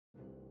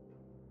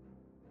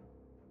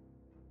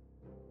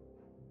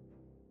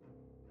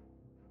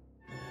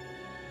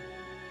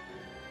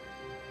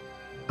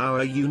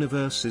Our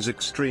universe is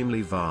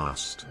extremely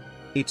vast.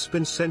 It's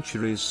been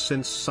centuries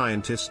since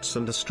scientists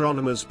and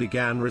astronomers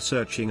began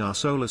researching our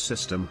solar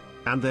system,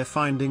 and their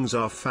findings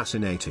are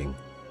fascinating.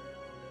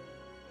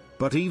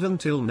 But even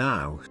till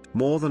now,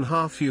 more than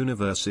half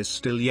universe is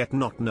still yet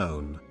not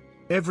known.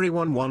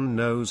 Everyone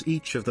knows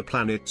each of the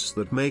planets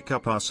that make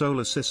up our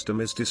solar system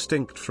is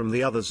distinct from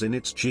the others in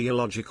its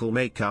geological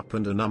makeup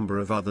and a number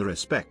of other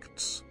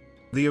aspects.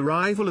 The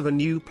arrival of a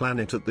new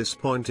planet at this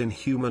point in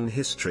human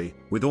history,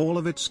 with all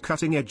of its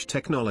cutting-edge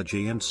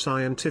technology and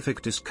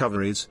scientific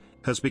discoveries,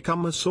 has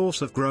become a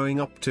source of growing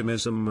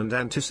optimism and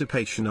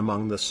anticipation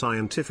among the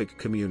scientific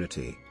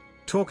community.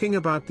 Talking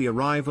about the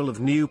arrival of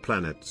new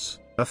planets,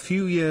 a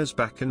few years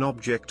back an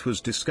object was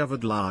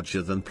discovered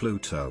larger than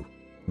Pluto.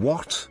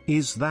 What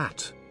is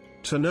that?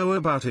 To know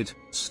about it,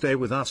 stay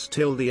with us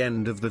till the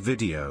end of the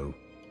video.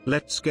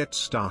 Let's get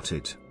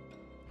started.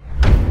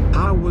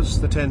 How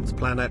was the 10th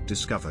planet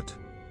discovered?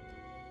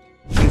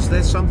 Is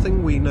there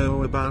something we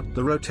know about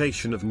the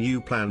rotation of new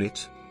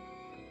planet?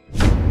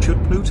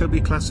 Should Pluto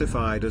be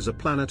classified as a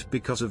planet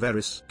because of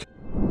Eris?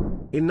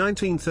 In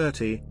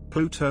 1930,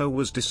 Pluto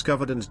was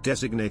discovered and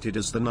designated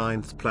as the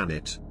 9th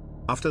planet.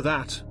 After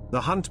that, the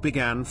hunt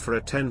began for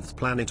a 10th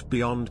planet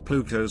beyond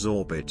Pluto's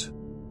orbit.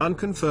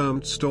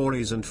 Unconfirmed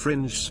stories and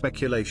fringe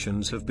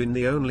speculations have been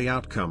the only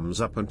outcomes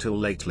up until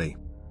lately.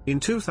 In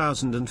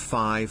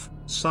 2005,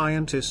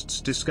 scientists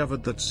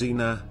discovered that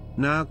Xena,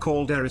 now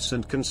called Eris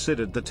and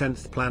considered the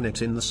 10th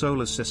planet in the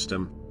solar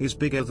system, is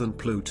bigger than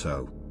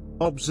Pluto.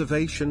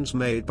 Observations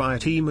made by a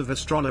team of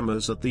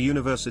astronomers at the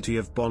University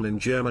of Bonn in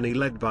Germany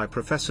led by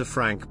Professor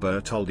Frank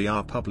Bertoldi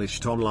are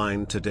published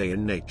online today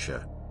in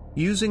Nature.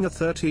 Using a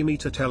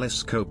 30-meter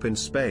telescope in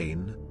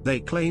Spain, they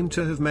claim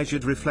to have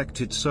measured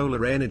reflected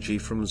solar energy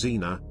from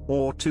Xena,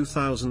 or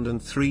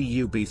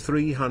 2003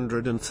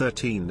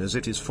 UB313 as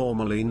it is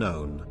formally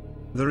known.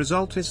 The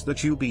result is that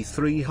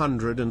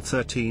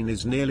UB313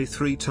 is nearly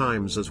 3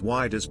 times as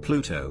wide as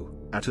Pluto,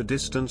 at a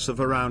distance of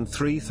around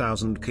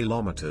 3,000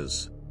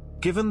 kilometers.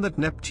 Given that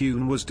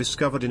Neptune was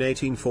discovered in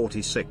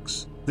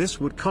 1846,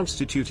 this would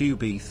constitute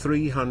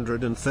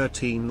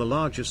UB313 the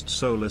largest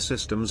solar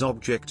system's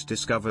object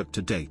discovered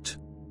to date.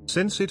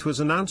 Since it was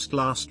announced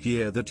last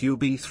year that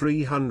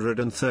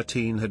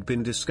UB313 had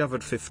been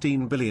discovered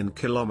 15 billion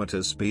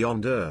kilometers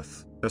beyond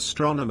Earth,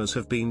 astronomers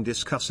have been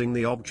discussing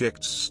the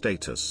object's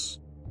status.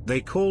 They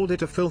called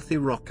it a filthy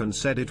rock and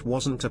said it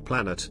wasn't a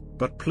planet,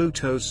 but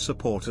Pluto's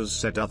supporters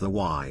said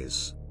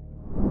otherwise.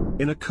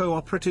 In a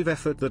cooperative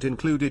effort that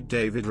included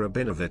David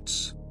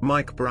Rabinowitz,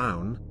 Mike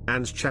Brown,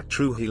 and Chad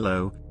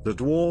Trujillo, the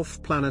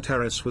dwarf planet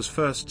Eris was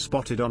first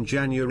spotted on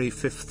January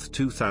 5,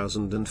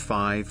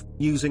 2005,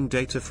 using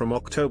data from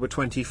October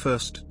 21,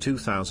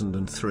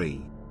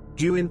 2003.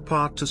 Due in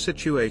part to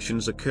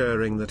situations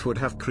occurring that would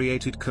have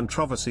created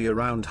controversy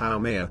around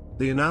Haumea,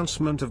 the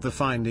announcement of the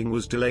finding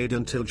was delayed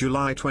until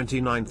July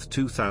 29,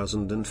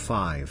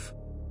 2005.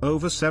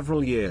 Over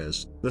several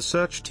years, the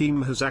search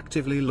team has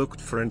actively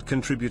looked for and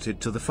contributed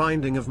to the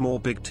finding of more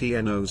big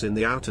TNOs in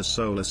the outer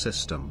solar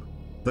system.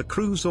 The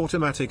crew's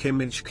automatic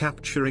image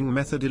capturing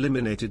method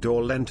eliminated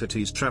all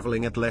entities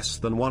traveling at less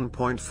than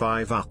 1.5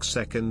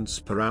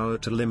 arcseconds per hour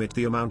to limit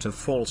the amount of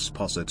false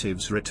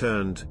positives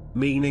returned,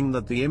 meaning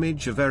that the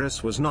image of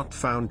Eris was not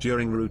found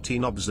during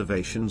routine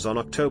observations on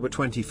October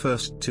 21,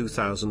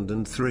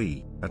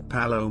 2003, at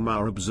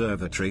Palomar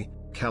Observatory,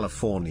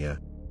 California.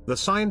 The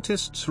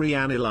scientists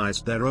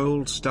reanalyzed their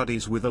old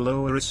studies with a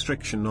lower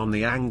restriction on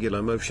the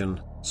angular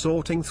motion,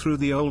 sorting through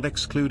the old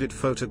excluded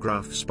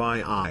photographs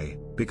by eye,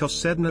 because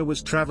Sedna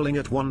was traveling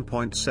at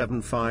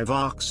 1.75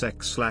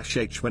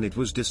 arcsec/h when it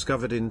was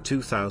discovered in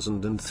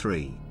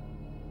 2003.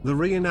 The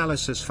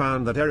reanalysis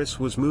found that Eris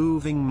was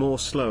moving more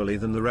slowly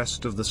than the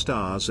rest of the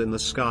stars in the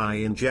sky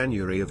in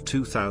January of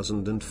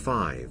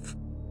 2005.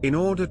 In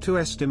order to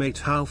estimate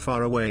how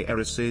far away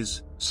Eris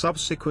is,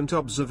 subsequent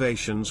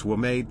observations were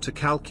made to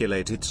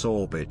calculate its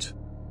orbit.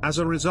 As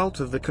a result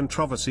of the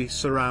controversy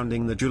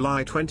surrounding the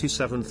July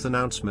 27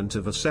 announcement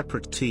of a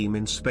separate team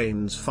in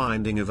Spain's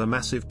finding of a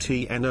massive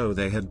TNO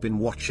they had been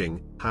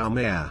watching,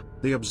 Haumea,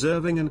 the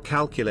observing and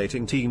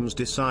calculating teams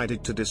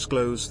decided to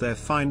disclose their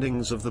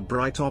findings of the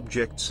bright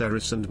objects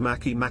Eris and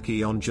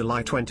Makemake on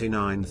July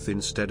 29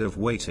 instead of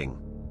waiting.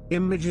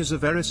 Images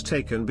of Eris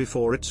taken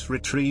before its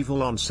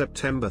retrieval on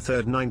September 3,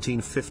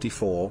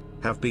 1954,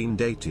 have been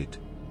dated.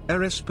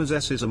 Eris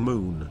possesses a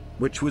moon,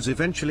 which was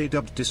eventually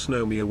dubbed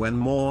Dysnomia when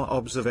more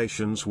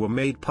observations were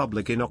made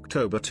public in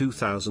October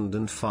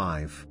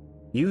 2005.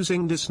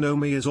 Using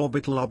Dysnomia's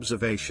orbital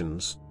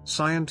observations,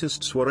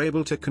 scientists were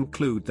able to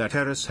conclude that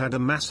Eris had a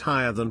mass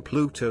higher than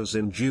Pluto's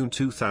in June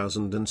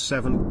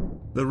 2007.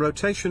 The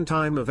rotation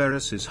time of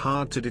Eris is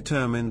hard to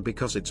determine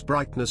because its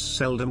brightness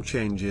seldom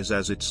changes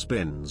as it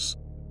spins.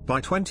 By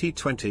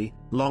 2020,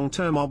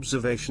 long-term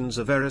observations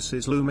of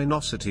Eris's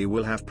luminosity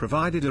will have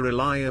provided a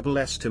reliable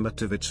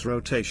estimate of its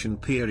rotation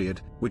period,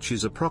 which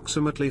is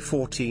approximately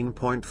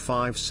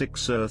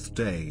 14.56 Earth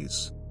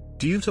days.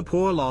 Due to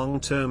poor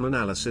long-term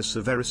analysis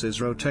of Eris's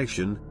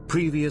rotation,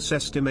 previous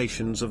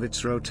estimations of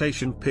its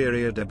rotation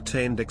period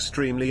obtained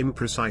extremely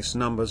imprecise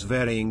numbers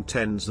varying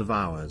tens of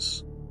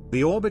hours.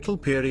 The orbital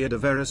period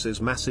of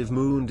Eris's massive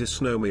moon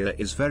Dysnomia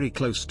is very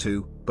close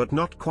to, but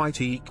not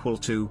quite equal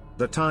to,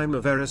 the time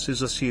of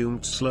Eris's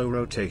assumed slow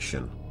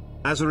rotation.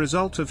 As a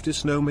result of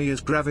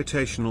Dysnomia's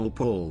gravitational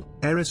pull,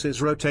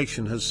 Eris's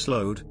rotation has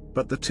slowed,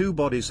 but the two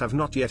bodies have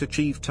not yet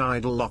achieved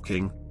tidal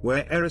locking,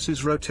 where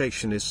Eris's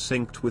rotation is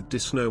synced with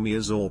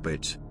Dysnomia's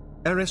orbit.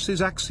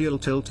 Eris's axial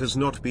tilt has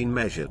not been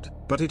measured,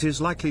 but it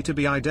is likely to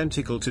be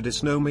identical to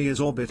Dysnomia's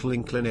orbital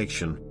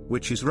inclination,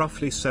 which is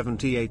roughly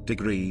 78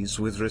 degrees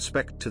with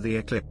respect to the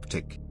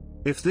ecliptic.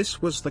 If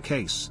this was the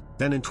case,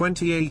 then in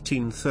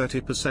 2018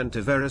 30%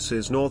 of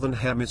Eris's northern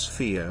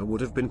hemisphere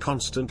would have been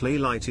constantly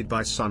lighted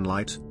by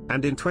sunlight,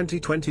 and in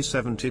 2020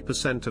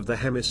 70% of the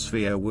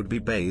hemisphere would be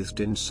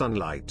bathed in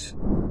sunlight.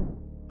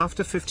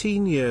 After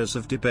 15 years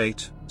of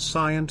debate,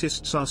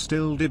 scientists are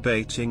still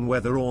debating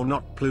whether or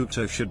not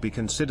Pluto should be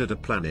considered a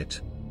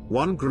planet.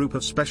 One group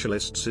of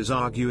specialists is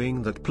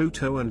arguing that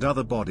Pluto and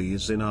other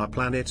bodies in our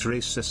planetary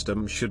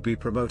system should be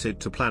promoted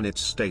to planet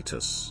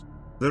status.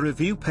 The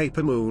review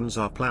paper Moons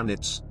Are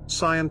Planets,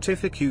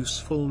 Scientific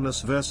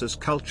Usefulness versus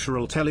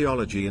Cultural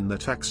Teleology in the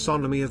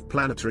Taxonomy of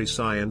Planetary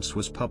Science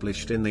was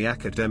published in the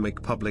academic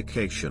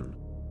publication.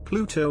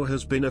 Pluto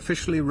has been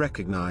officially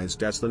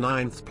recognized as the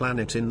 9th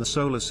planet in the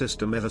solar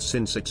system ever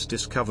since its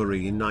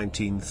discovery in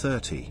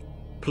 1930.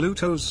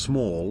 Pluto's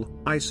small,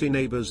 icy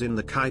neighbors in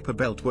the Kuiper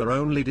belt were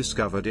only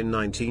discovered in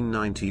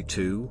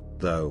 1992,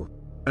 though.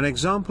 An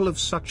example of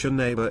such a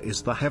neighbor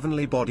is the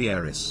heavenly body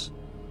Eris.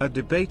 A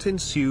debate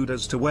ensued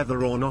as to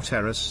whether or not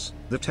Eris,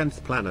 the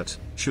 10th planet,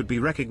 should be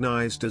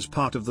recognized as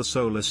part of the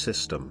solar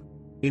system.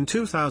 In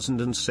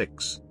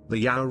 2006,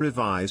 the IAO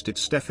revised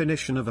its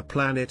definition of a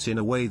planet in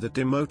a way that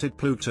demoted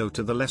Pluto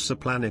to the lesser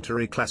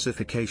planetary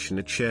classification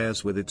it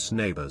shares with its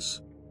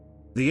neighbors.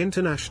 The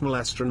International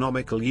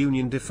Astronomical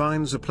Union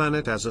defines a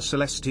planet as a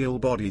celestial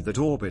body that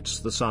orbits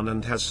the Sun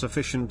and has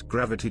sufficient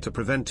gravity to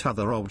prevent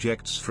other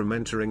objects from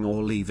entering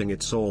or leaving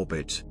its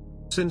orbit.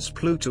 Since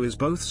Pluto is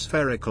both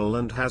spherical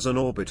and has an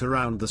orbit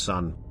around the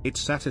Sun, it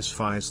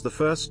satisfies the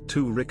first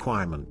two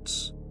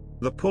requirements.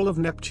 The pull of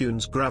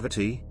Neptune's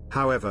gravity,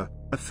 however,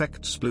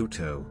 affects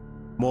Pluto.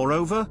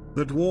 Moreover,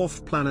 the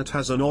dwarf planet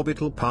has an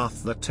orbital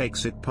path that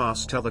takes it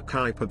past other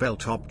Kuiper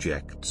belt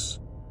objects.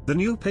 The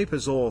new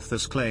paper's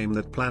authors claim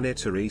that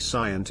planetary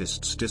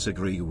scientists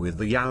disagree with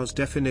the IAO's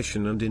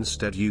definition and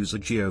instead use a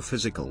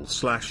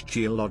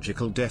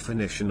geophysical/geological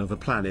definition of a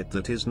planet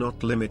that is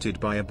not limited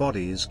by a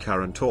body's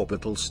current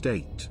orbital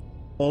state.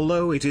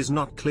 Although it is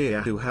not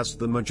clear who has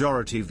the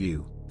majority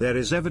view, there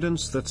is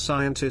evidence that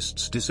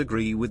scientists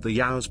disagree with the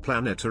IAO's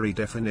planetary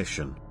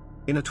definition.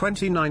 In a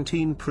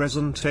 2019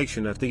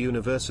 presentation at the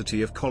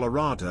University of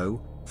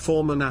Colorado,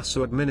 former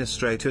NASA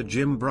Administrator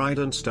Jim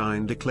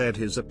Bridenstine declared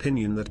his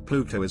opinion that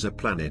Pluto is a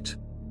planet.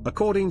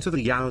 According to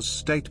the IAO's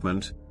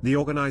statement, the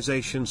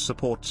organization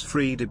supports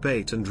free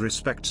debate and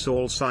respects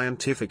all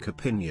scientific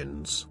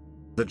opinions.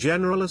 The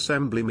General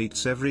Assembly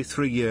meets every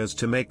 3 years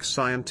to make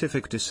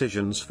scientific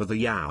decisions for the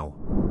IAO.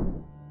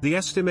 The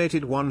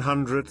estimated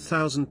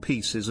 100,000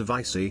 pieces of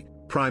icy,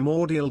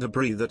 primordial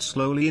debris that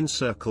slowly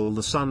encircle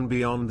the Sun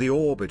beyond the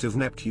orbit of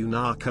Neptune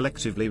are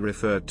collectively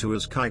referred to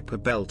as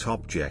Kuiper belt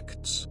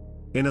objects.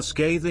 In a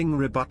scathing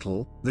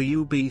rebuttal, the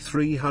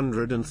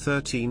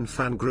UB313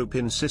 fan group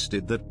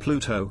insisted that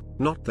Pluto,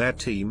 not their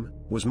team,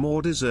 was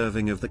more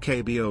deserving of the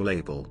KBO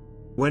label.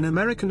 When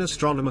American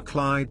astronomer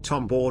Clyde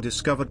Tombaugh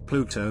discovered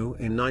Pluto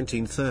in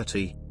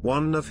 1930,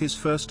 one of his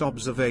first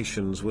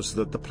observations was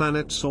that the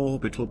planet's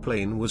orbital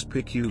plane was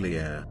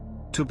peculiar.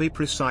 To be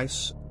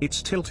precise,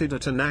 it's tilted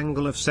at an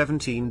angle of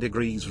 17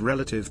 degrees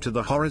relative to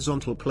the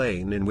horizontal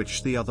plane in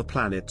which the other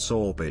planets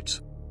orbit.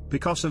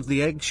 Because of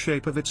the egg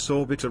shape of its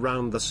orbit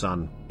around the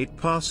Sun, it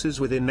passes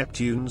within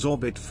Neptune's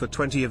orbit for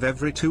 20 of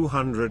every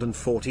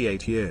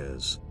 248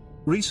 years.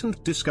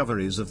 Recent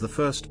discoveries of the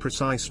first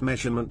precise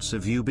measurements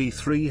of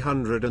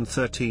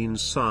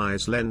UB313's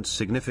size lend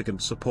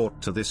significant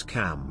support to this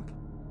camp.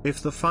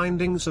 If the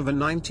findings of a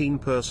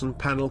 19-person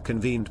panel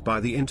convened by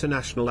the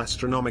International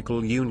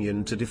Astronomical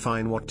Union to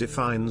define what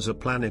defines a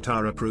planet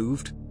are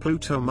approved,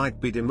 Pluto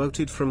might be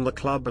demoted from the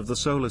club of the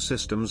solar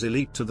system's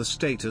elite to the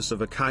status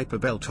of a Kuiper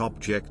belt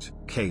object,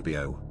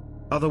 KBO.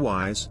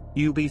 Otherwise,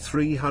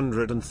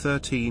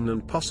 UB313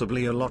 and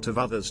possibly a lot of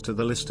others to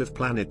the list of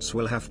planets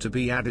will have to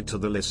be added to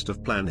the list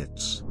of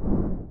planets.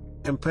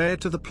 Compared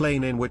to the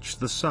plane in which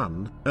the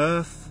Sun,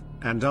 Earth,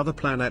 and other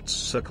planets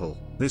circle,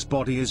 this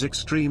body is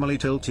extremely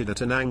tilted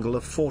at an angle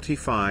of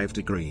 45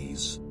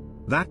 degrees.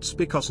 That's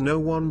because no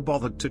one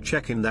bothered to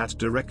check in that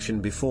direction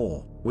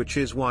before, which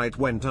is why it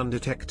went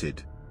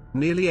undetected.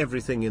 Nearly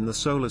everything in the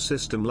solar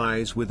system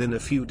lies within a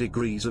few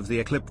degrees of the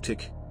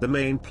ecliptic, the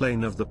main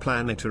plane of the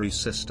planetary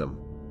system.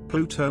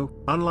 Pluto,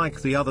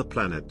 unlike the other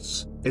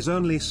planets, is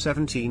only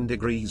 17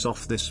 degrees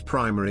off this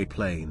primary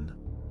plane.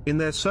 In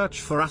their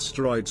search for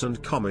asteroids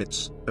and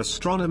comets,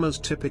 astronomers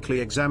typically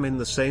examine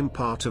the same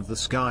part of the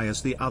sky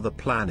as the other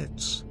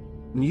planets.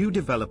 New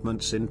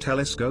developments in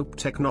telescope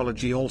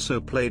technology also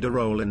played a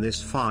role in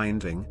this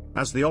finding,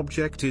 as the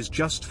object is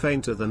just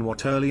fainter than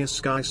what earlier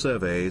sky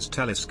surveys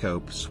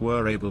telescopes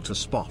were able to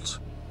spot.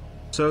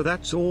 So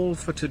that's all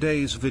for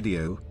today's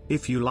video.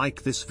 If you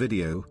like this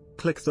video,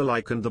 click the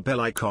like and the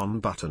bell icon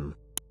button.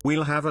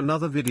 We'll have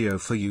another video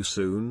for you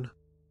soon.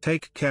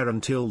 Take care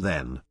until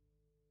then.